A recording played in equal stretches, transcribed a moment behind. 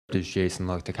does Jason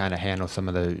look to kind of handle some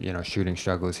of the, shooting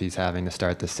struggles he's having to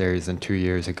start the series than 2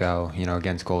 years ago,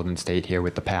 against Golden State here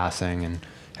with the passing and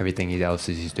everything else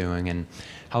he's doing? And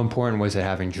how important was it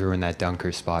having Drew in that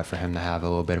dunker spot for him to have a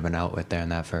little bit of an outlet there in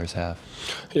that first half?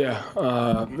 Yeah,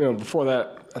 before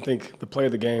that, I think the play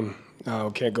of the game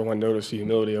can't go unnoticed. The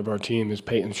humility of our team is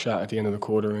Peyton's shot at the end of the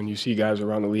quarter, and you see guys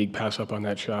around the league pass up on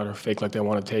that shot or fake like they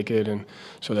want to take it, and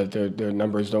so that their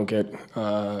numbers don't get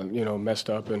messed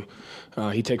up. And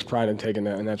he takes pride in taking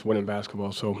that, and that's winning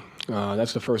basketball. So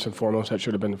that's the first and foremost. That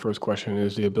should have been the first question: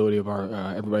 is the ability of our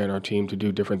everybody on our team to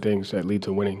do different things that lead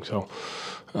to winning. So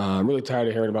I'm really tired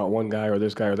of hearing about one guy or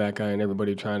this guy or that guy, and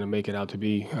everybody trying to make it out to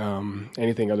be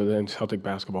anything other than Celtic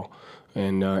basketball.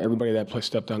 And everybody that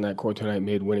stepped on that court tonight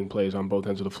made winning plays on both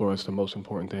ends of the floor. That's the most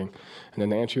important thing. And then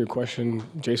to answer your question,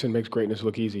 Jason makes greatness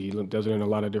look easy. He does it in a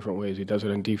lot of different ways. He does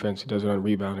it on defense. He does it on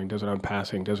rebounding. Does it on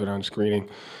passing. Does it on screening.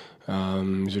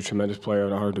 He's a tremendous player.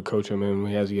 It's hard to coach him, and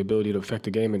he has the ability to affect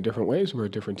the game in different ways. We're a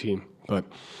different team. But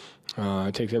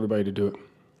it takes everybody to do it.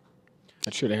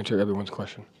 That should answer everyone's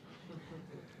question.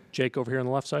 Jake over here on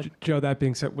the left side. Joe, that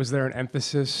being said, was there an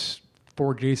emphasis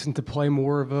for Jason to play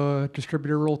more of a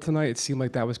distributor role tonight? It seemed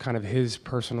like that was kind of his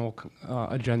personal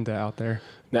agenda out there.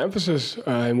 The emphasis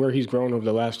and where he's grown over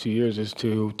the last 2 years is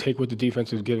to take what the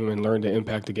defense has given him and learn to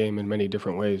impact the game in many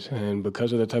different ways. And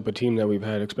because of the type of team that we've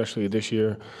had, especially this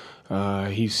year,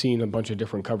 he's seen a bunch of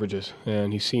different coverages,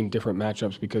 and he's seen different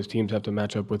matchups because teams have to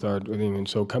match up with our team. And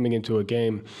so coming into a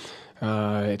game,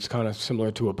 it's kind of similar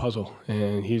to a puzzle,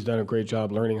 and he's done a great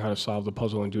job learning how to solve the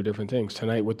puzzle and do different things.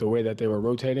 Tonight, with the way that they were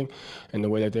rotating and the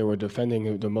way that they were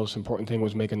defending, the most important thing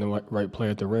was making the right play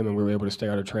at the rim, and we were able to stay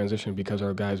out of transition because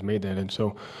our guys made that. And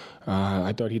so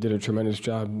I thought he did a tremendous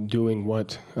job doing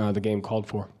what the game called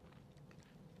for.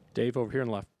 Dave over here on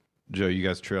the left. Joe, you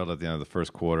guys trailed at the end of the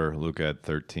first quarter. Luka had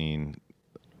 13.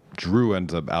 Drew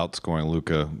ends up outscoring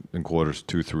Luka in quarters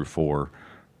 2 through 4.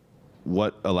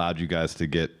 What allowed you guys to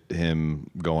get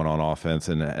him going on offense?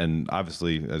 And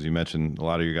obviously, as you mentioned, a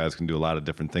lot of you guys can do a lot of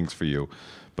different things for you.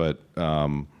 But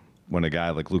when a guy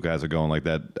like Luka has it going like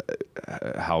that,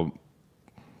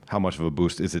 how much of a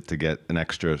boost is it to get an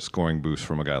extra scoring boost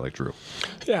from a guy like Drew?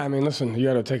 Yeah, I mean, listen, you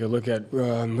got to take a look at,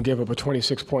 we gave up a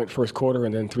 26-point first quarter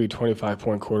and then 3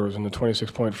 25-point quarters. In the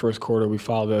 26-point first quarter, we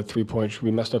fouled a 3-point,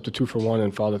 we messed up the 2 for 1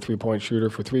 and fouled a 3-point shooter.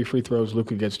 For 3 free throws,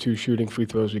 Luka gets 2 shooting free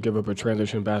throws. We give up a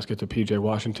transition basket to P.J.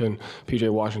 Washington. P.J.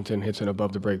 Washington hits an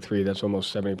above the break 3. That's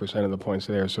almost 70% of the points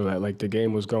there. So that, like, the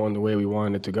game was going the way we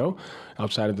wanted it to go,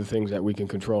 outside of the things that we can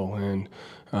control. And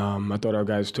I thought our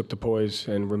guys took the poise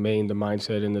and remained the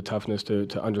mindset and the toughness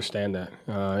to understand that.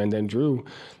 And then Drew,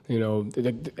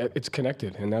 it's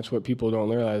connected, and that's what people don't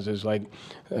realize is, like,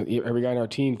 every guy on our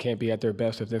team can't be at their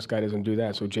best if this guy doesn't do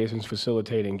that. So Jason's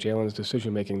facilitating, Jalen's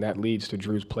decision-making, that leads to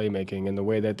Drew's playmaking. And the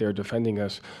way that they're defending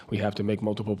us, we have to make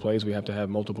multiple plays, we have to have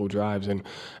multiple drives. And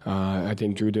I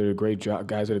think Drew did a great job.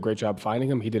 Guys did a great job finding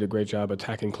him. He did a great job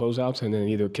attacking closeouts and then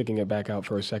either kicking it back out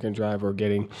for a second drive or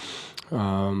getting,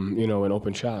 an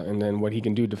open shot. And then what he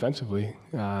can do defensively,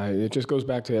 it just goes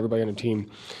back to everybody on the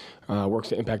team works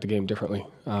to impact the game differently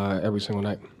every single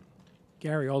night.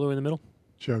 Gary, all the way in the middle.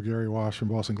 Joe, Gary Wash from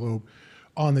Boston Globe.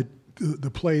 On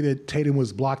the play that Tatum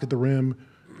was blocked at the rim,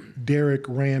 Derek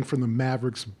ran from the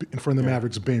Mavericks in front of the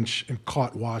Mavericks bench and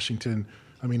caught Washington.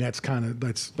 I mean, that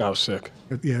was sick.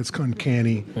 Yeah, it's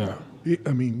uncanny. Yeah.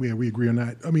 I mean, we agree on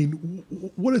that. I mean,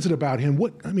 what is it about him?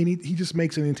 He just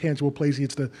makes an intangible plays. He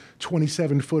hits the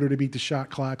 27-footer to beat the shot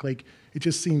clock. Like, it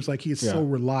just seems like he is so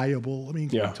reliable. I mean,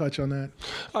 can you touch on that?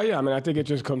 Yeah, I mean, I think it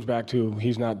just comes back to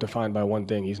he's not defined by one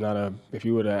thing. He's not if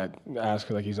you were to ask,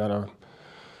 like, he's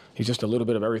just a little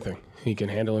bit of everything. He can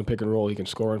handle and pick and roll. He can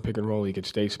score and pick and roll. He can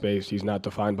stay spaced. He's not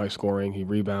defined by scoring. He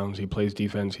rebounds. He plays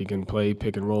defense. He can play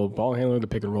pick and roll ball handler, the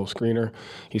pick and roll screener.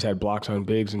 He's had blocks on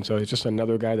bigs. And so he's just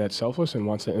another guy that's selfless and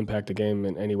wants to impact the game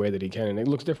in any way that he can. And it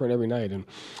looks different every night. And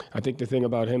I think the thing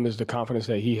about him is the confidence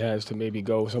that he has to maybe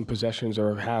go some possessions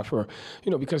or half or,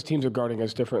 because teams are guarding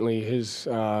us differently, his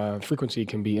frequency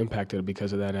can be impacted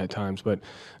because of that at times. But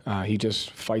he just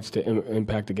fights to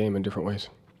impact the game in different ways.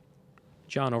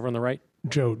 John, over on the right.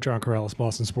 Joe, John Corrales,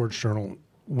 Boston Sports Journal.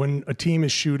 When a team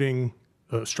is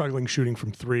struggling shooting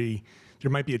from 3, there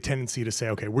might be a tendency to say,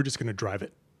 okay, we're just going to drive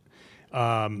it.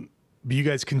 But you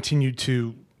guys continued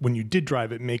to, when you did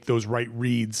drive it, make those right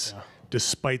reads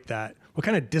despite that. What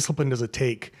kind of discipline does it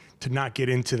take to not get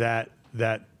into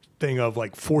that thing of,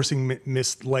 like, forcing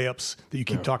missed layups that you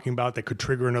keep talking about that could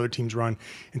trigger another team's run,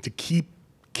 and to keep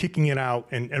kicking it out,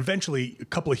 and eventually a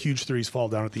couple of huge threes fall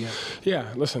down at the end.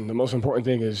 Yeah, listen, the most important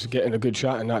thing is getting a good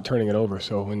shot and not turning it over.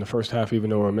 So in the first half, even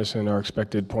though we're missing, our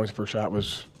expected points per shot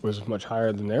was much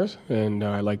higher than theirs, and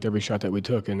I liked every shot that we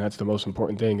took, and that's the most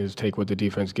important thing, is take what the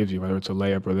defense gives you, whether it's a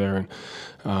layup or there.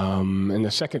 And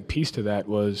the second piece to that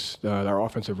was our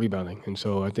offensive rebounding. And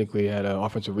so I think we had an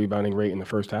offensive rebounding rate in the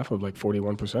first half of like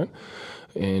 41%,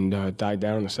 and died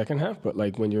down in the second half. But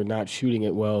like when you're not shooting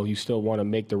it well, you still want to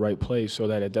make the right plays so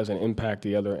that it doesn't impact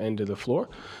the other end of the floor.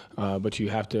 But you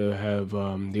have to have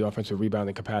the offensive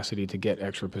rebounding capacity to get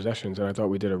extra possessions. And I thought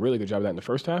we did a really good job of that in the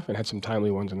first half and had some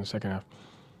timely ones in the second half.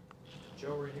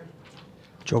 Joe, right here.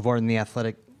 Joe Varden, The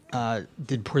Athletic.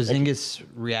 Did Porzingis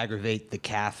re-aggravate the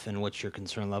calf, and what's your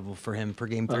concern level for him for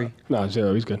Game 3? No,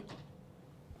 0. He's good.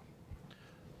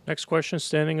 Next question,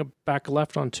 standing back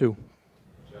left on 2.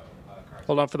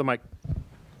 Hold on for the mic.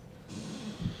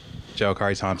 Joe,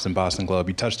 Kari Thompson, Boston Globe.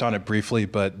 You touched on it briefly,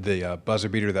 but the buzzer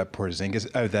beater that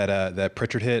Porzingis, that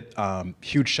Pritchard hit,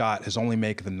 huge shot, his only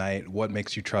make of the night. What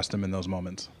makes you trust him in those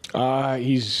moments?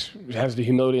 He has the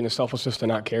humility and the selflessness to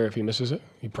not care if he misses it.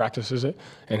 He practices it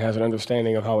and has an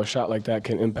understanding of how a shot like that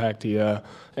can impact the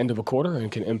end of a quarter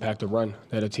and can impact the run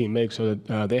that a team makes. So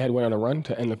that they had went on a run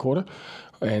to end the quarter,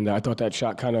 and I thought that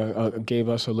shot kind of gave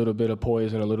us a little bit of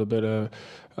poise and a little bit of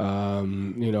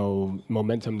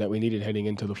momentum that we needed heading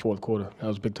into the fourth quarter. That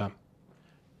was big time.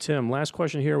 Tim, last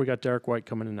question here. We got Derek White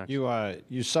coming in next.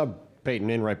 You sub Peyton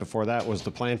in right before that. Was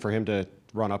the plan for him to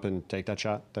run up and take that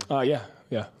shot? Yeah.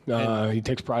 He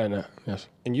takes pride in that, yes.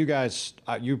 And you guys,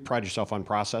 you pride yourself on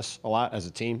process a lot as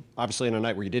a team. Obviously, in a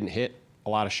night where you didn't hit a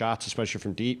lot of shots, especially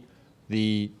from deep,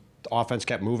 the offense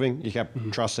kept moving. You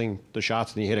kept trusting the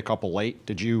shots, and you hit a couple late.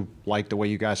 Did you like the way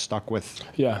you guys stuck with?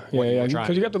 Yeah.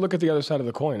 Because you have to look at the other side of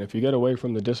the coin. If you get away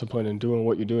from the discipline and doing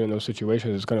what you're doing in those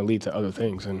situations, it's going to lead to other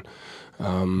things. And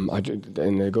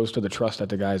it goes to the trust that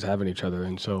the guys have in each other.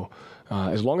 And so,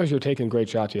 as long as you're taking great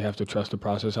shots, you have to trust the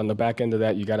process. On the back end of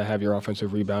that, you got to have your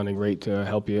offensive rebounding rate to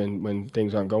help you. And when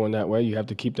things aren't going that way, you have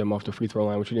to keep them off the free throw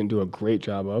line, which you didn't do a great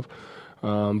job of.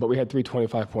 But we had 3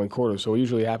 25-point quarters. So what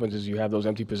usually happens is you have those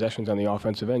empty possessions on the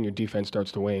offensive end, your defense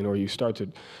starts to wane, or you start to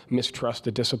mistrust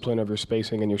the discipline of your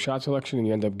spacing and your shot selection, and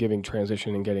you end up giving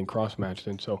transition and getting cross-matched.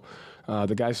 And so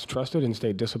the guys trusted and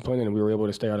stayed disciplined, and we were able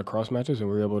to stay out of cross-matches, and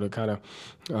we were able to kind of,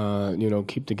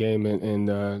 keep the game in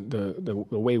the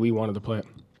way we wanted to play it.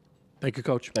 Thank you,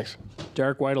 Coach. Thanks.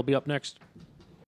 Derek White will be up next.